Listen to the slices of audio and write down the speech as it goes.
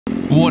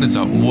What is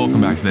up? Welcome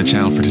back to the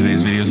channel for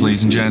today's videos,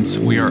 ladies and gents.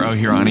 We are out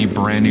here on a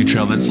brand new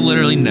trail that's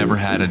literally never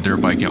had a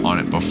dirt bike on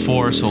it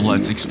before, so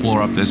let's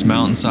explore up this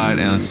mountainside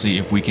and let's see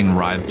if we can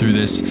ride through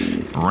this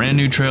brand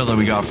new trail that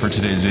we got for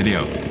today's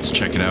video. Let's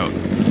check it out.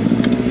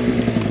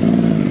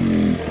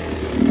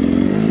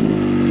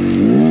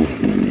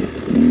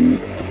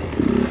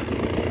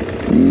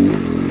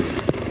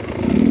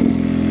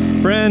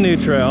 Brand new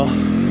trail.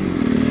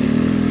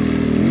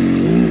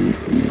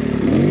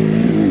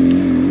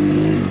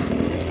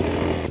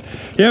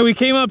 Yeah, we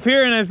came up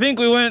here and I think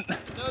we went...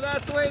 No,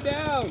 that's the way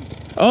down.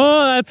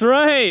 Oh, that's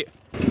right.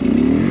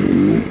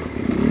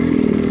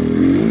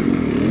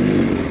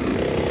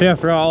 Yeah, I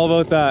forgot all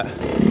about that.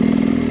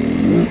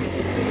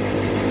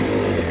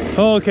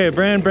 Oh, okay,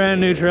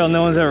 brand new trail.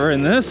 No one's ever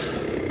in this.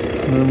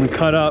 And then we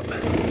cut up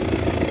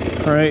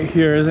right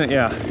here, isn't it?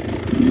 Yeah.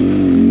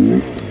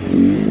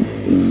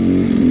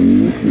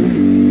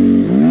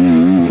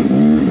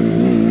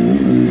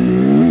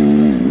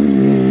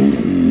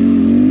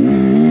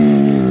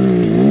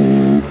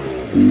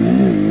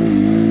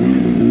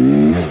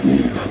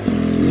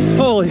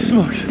 Holy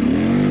smokes.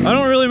 I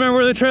don't really remember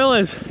where the trail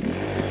is.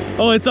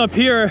 Oh, it's up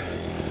here.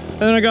 And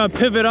then I gotta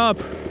pivot up.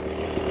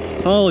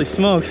 Holy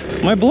smokes.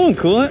 Am I blowing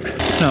coolant?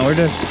 No, we're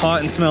just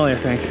hot and smelly, I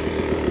think.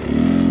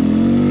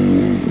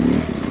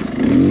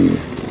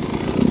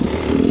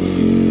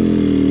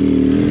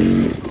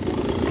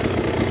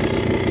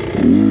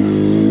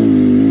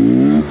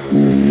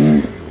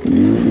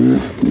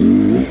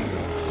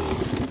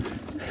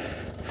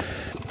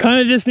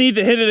 Kind of just need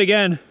to hit it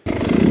again.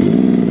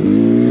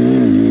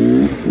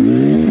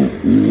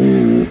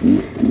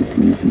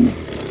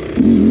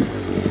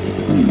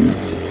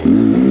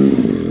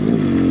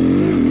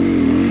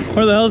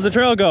 Where the hell does the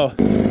trail go?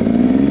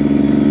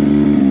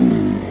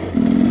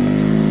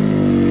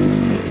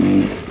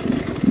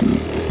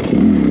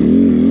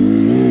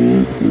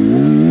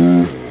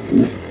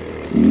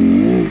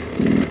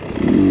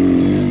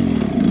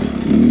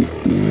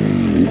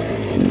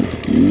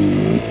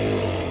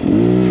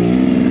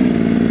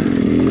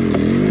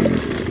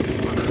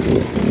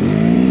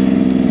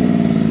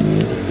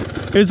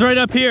 It was right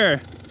up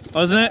here,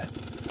 wasn't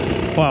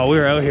it? Wow, we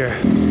were out here.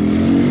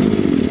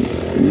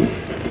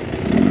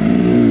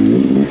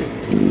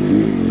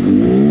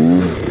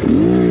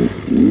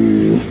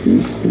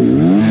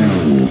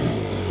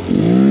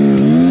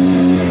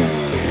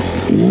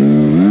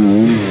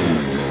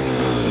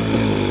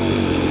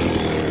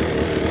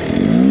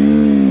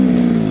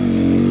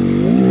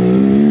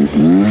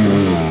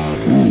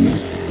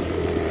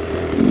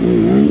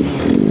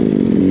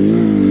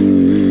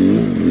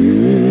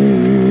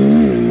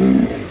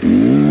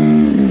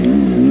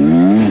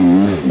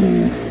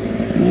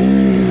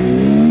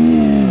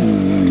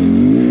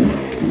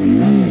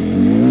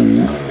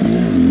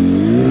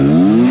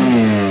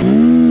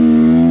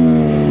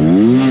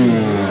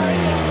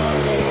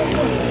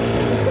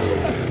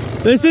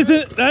 This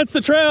isn't, that's the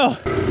trail.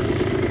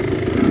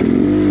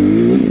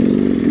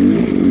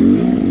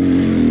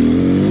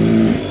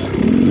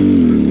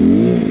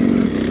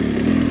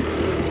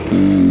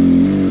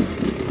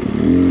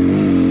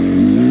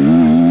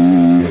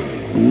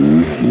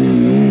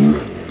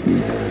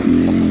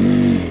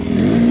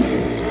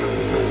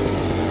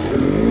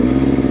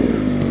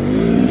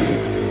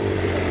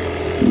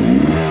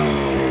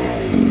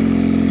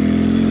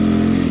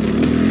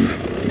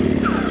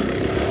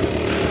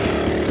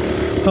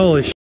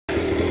 Holy shit.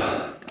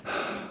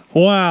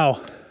 Wow.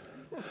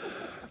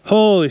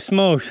 Holy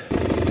smokes.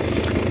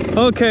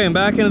 Okay, I'm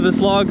back into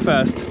this log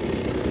fest.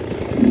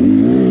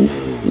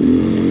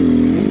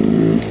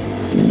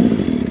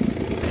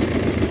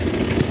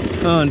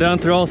 Oh, and down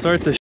through all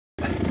sorts of shit.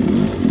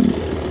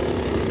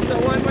 It's a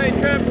one-way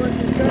trip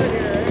once you start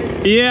here,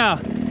 right? Yeah.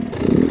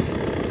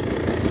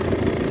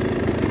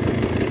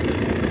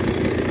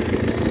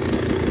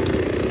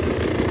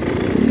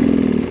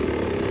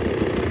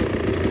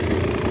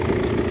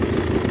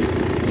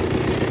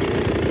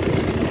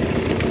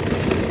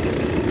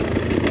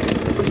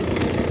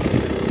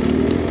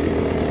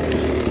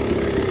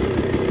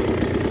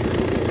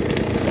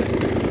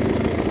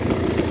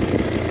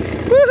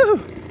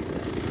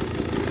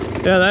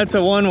 Yeah, that's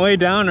a one-way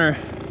downer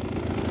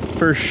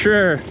for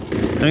sure.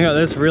 I got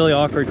this really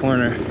awkward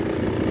corner.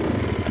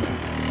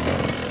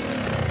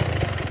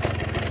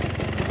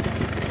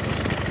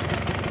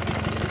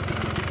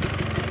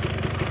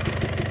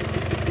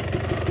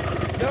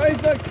 It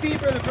always looks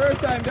steeper the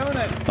first time, don't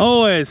it?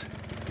 Always.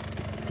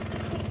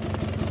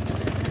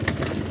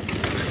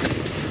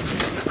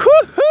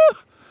 Woo-hoo!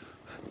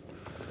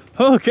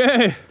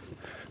 Okay.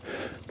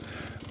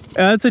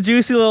 Yeah, that's a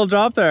juicy little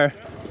drop there.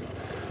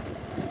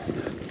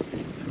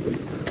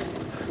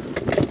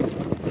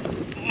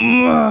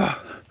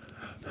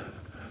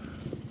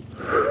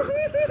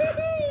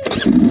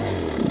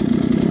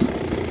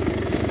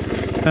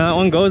 That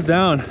one goes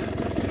down.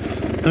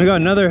 And we got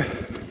another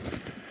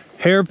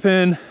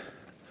hairpin.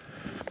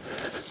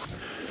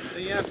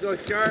 Then you have to go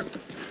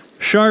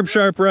sharp.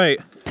 Sharp right.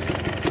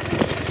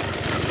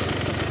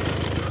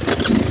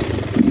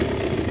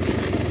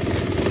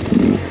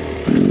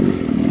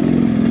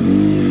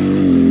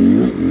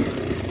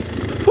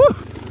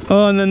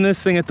 Oh, and then this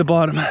thing at the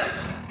bottom.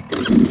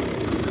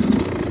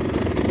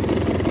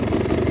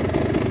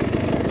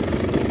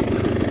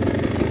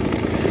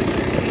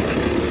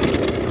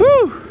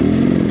 Woo!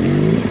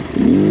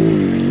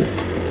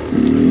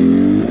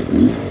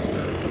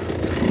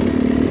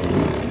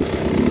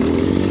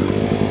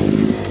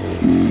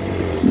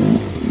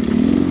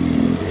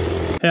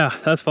 Yeah,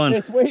 that's fun.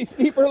 It's way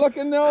steeper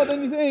looking though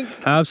than you think.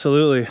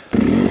 Absolutely.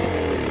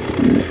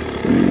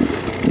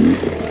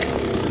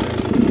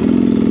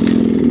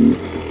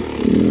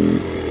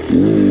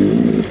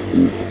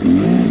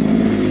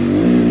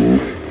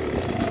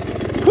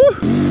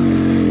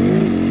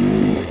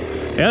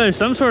 Yeah, there's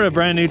some sort of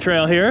brand new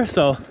trail here,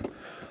 so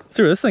let's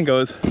see where this thing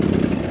goes.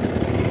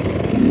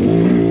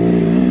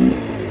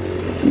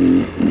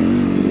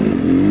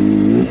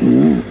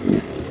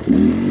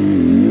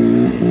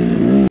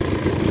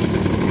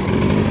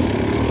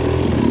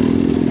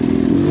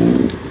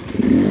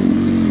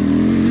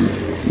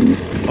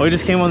 Oh, we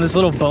just came on this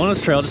little bonus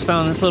trail, just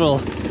found this little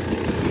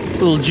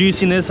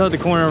juiciness out the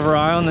corner of our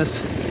eye on this,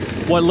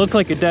 what looked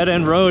like a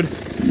dead-end road.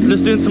 We're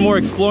just doing some more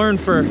exploring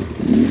for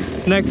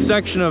next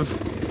section of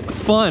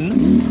fun.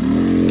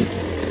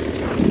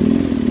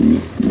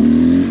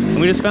 And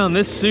we just found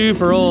this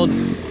super old,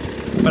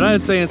 but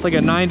I'd say it's like a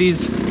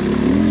 90s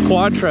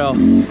quad trail.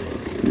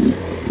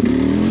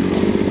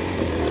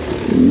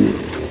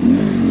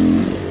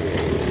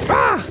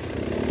 Ah!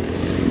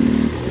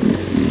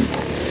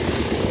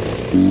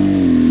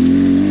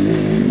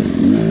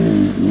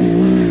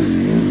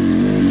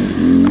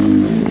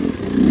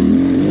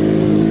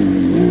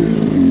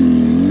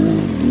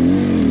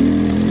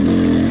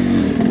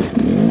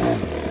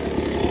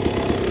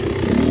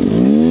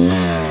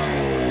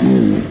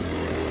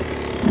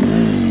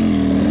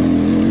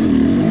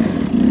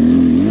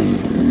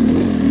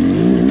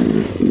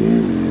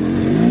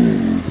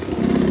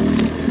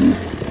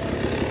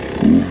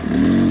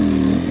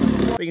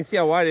 You can see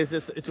how wide it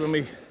is. It's going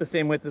to be the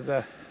same width as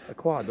a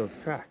quad, those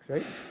tracks,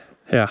 right?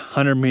 Yeah,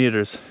 100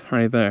 meters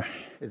right there.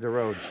 Is a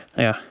road.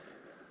 Yeah.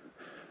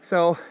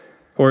 So,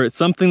 Or it's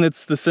something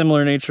that's the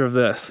similar nature of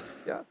this.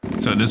 yeah.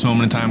 So at this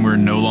moment in time, we're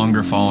no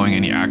longer following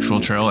any actual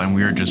trail and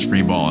we are just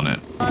freeballing it.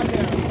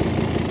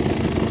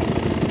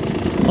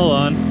 Hold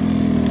on.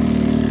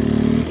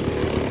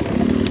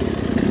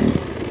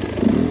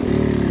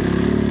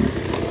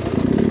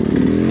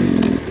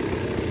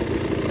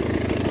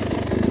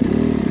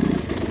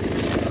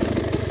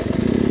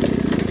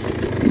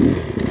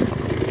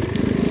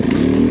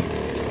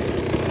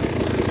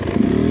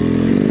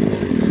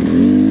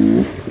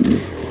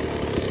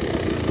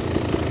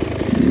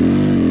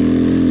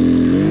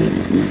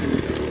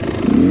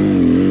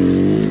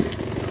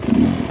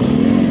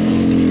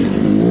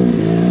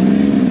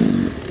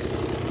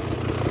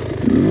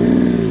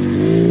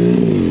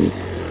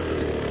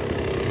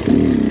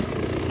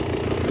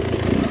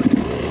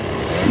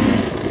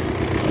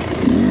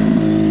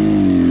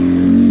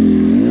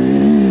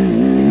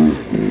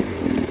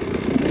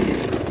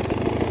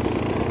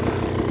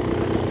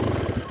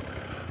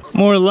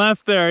 More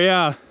left there,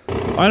 yeah.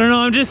 I don't know,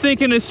 I'm just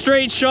thinking a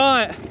straight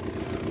shot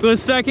with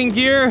second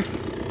gear.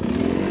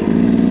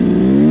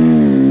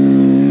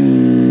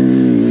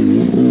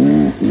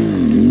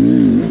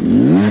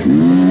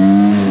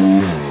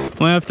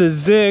 Might have to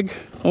zig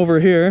over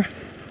here.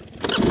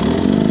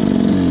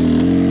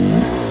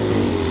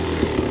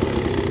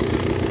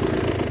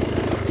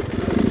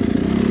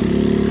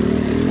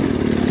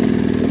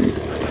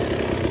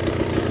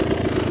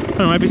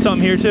 There might be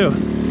something here too.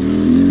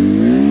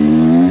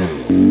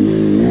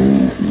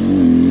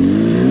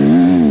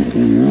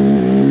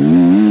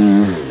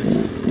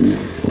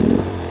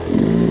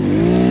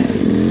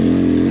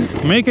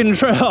 Making a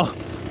trail.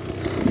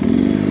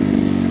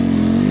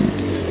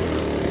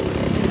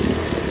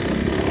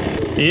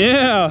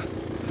 Yeah.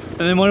 And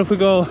then what if we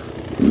go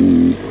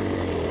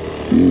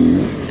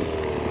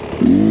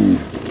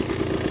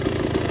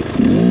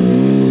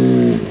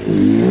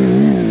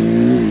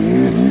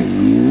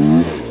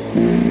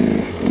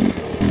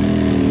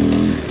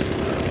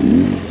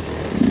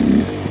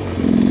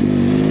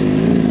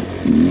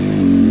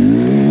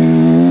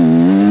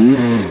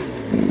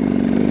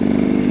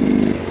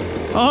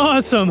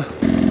awesome.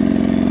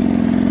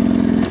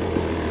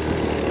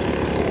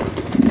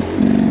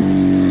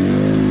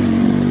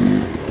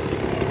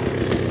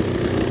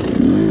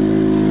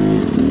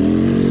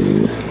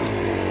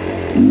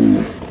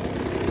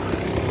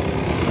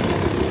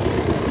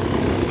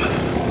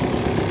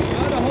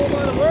 Not a whole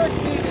lot of work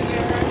needed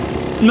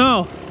there.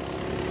 No.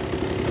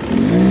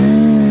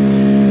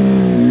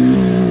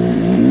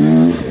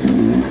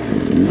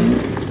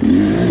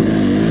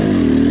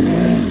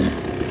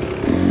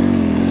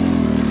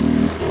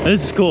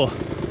 This is cool.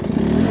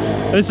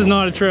 This is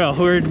not a trail.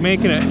 We're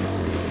making it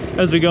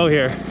as we go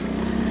here.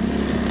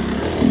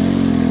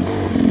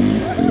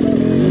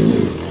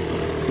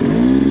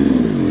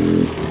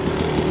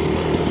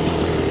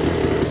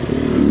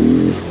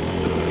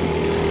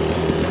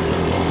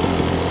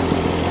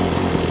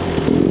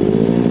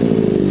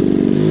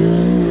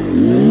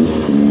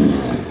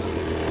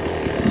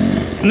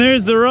 And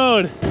there's the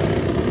road.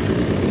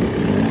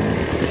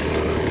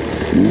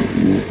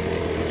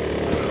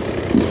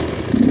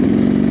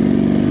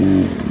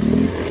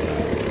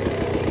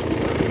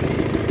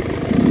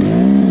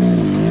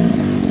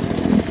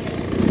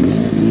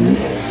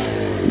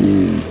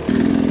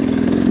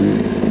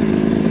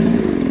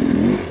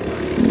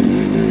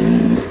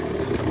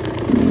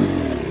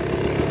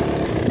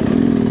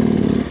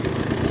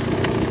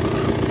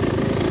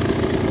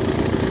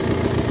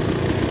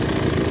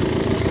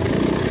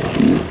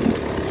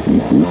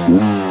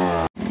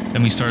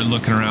 Then we started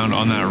looking around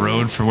on that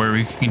road for where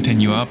we could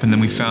continue up, and then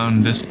we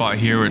found this spot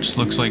here, which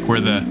looks like where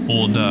the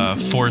old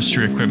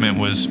forestry equipment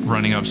was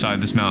running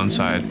upside this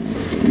mountainside.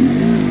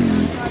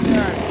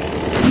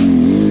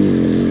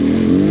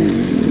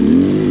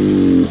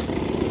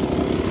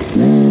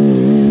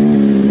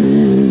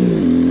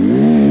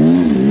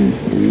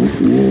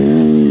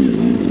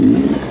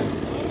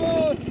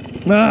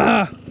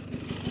 Ah!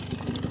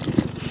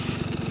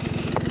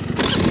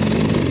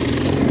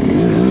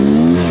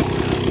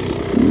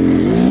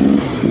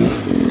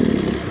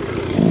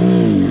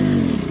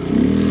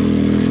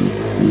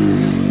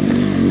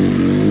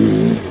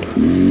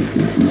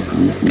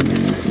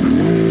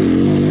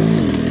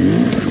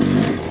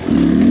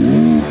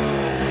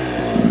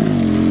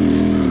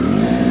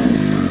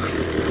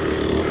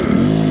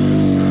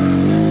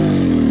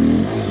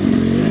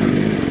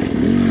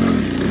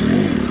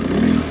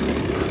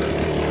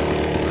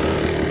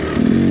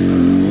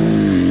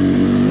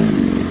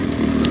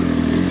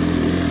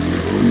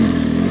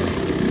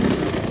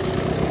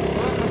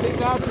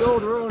 The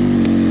old road.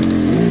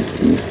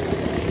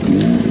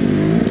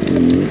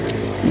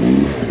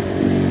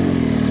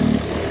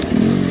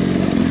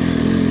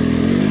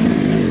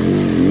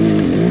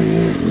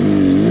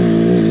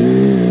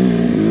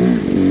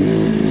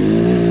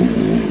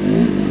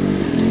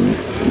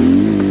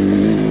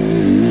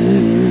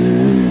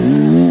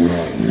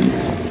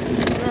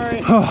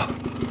 Sorry. Oh.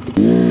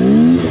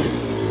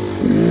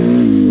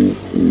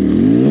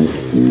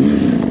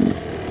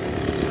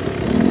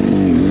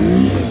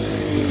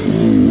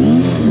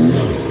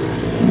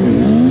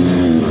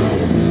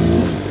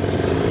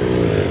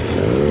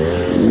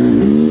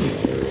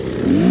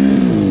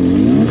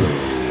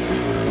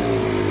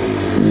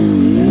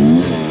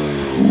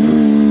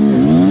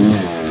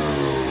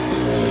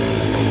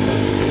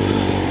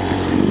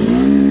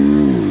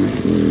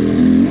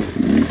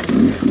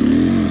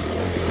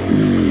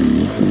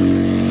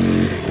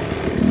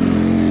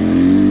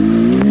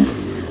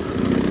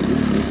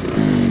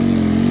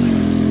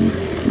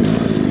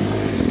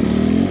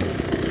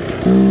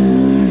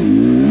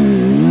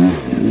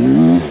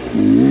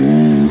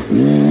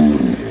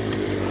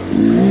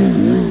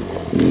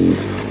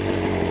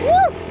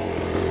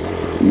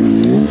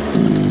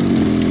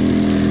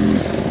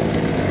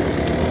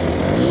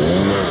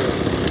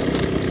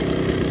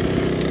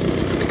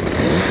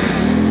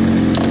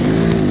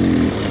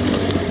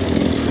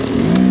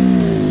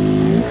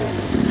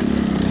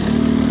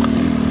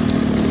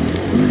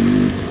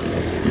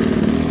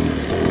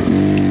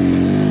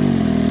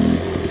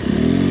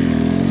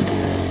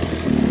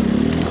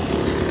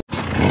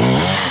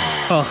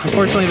 Well,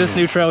 unfortunately this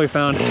new trail we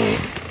found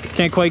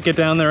can't quite get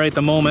down there at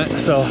the moment,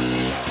 so we're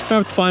gonna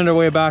have to find our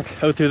way back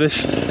out through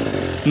this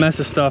mess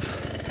of stuff.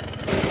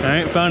 All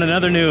right, found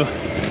another new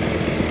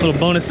little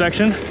bonus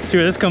section. See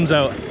where this comes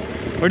out.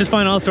 We're just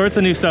finding all sorts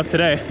of new stuff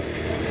today.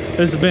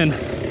 This has been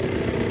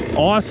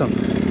awesome.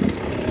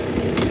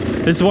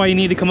 This is why you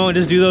need to come out and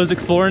just do those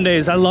exploring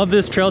days. I love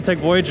this Trail Tech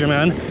Voyager,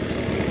 man.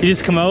 You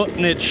just come out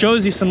and it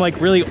shows you some like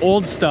really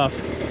old stuff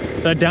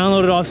that I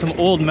downloaded off some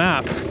old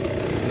map.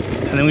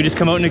 And then we just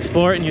come out and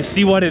explore it and you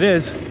see what it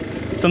is.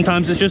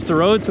 Sometimes it's just the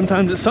road,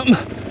 sometimes it's something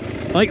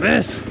like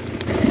this.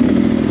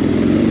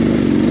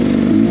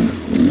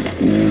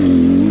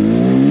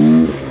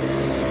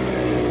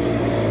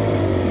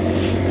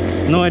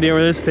 No idea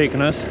where this is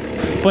taking us,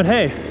 but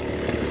hey,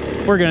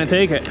 we're gonna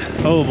take it.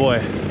 Oh boy,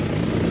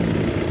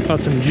 got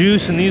some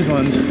juice in these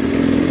ones.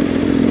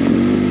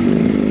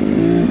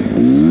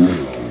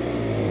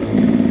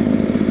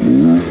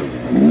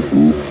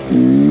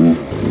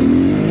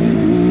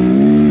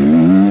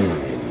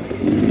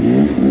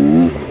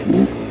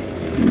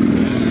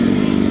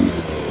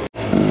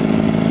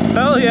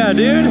 Hell yeah,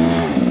 dude.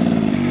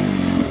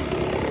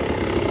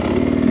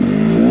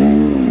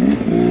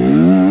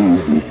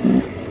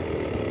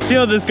 See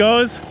how this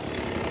goes?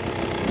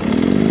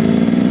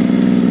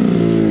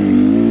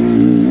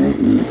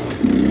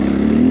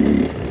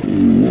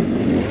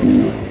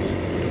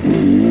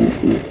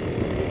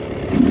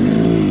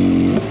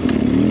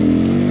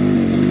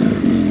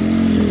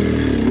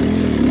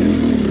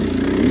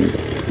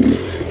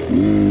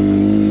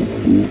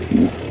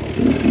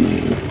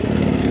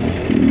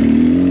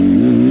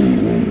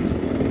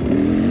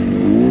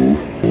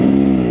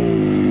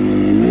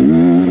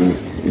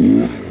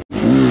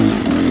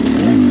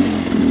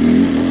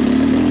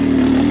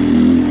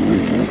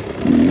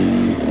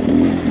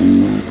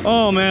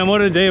 Oh man,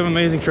 what a day of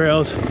amazing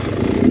trails.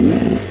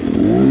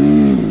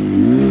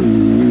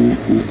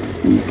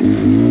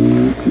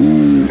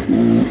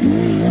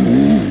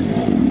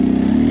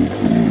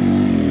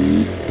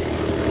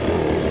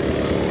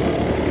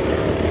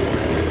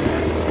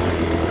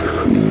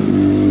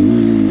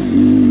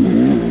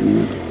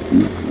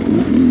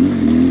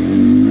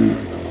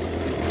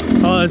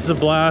 Oh, this is a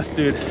blast,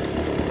 dude.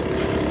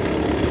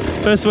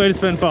 Best way to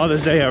spend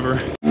Father's Day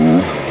ever.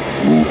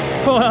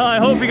 Well, I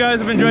hope you guys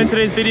have enjoyed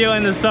today's video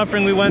and the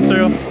suffering we went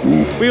through.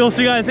 We will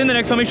see you guys in the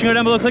next one. Make sure you go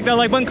down below, click that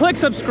like button, click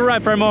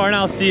subscribe for more, and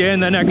I'll see you in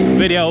the next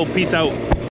video. Peace out.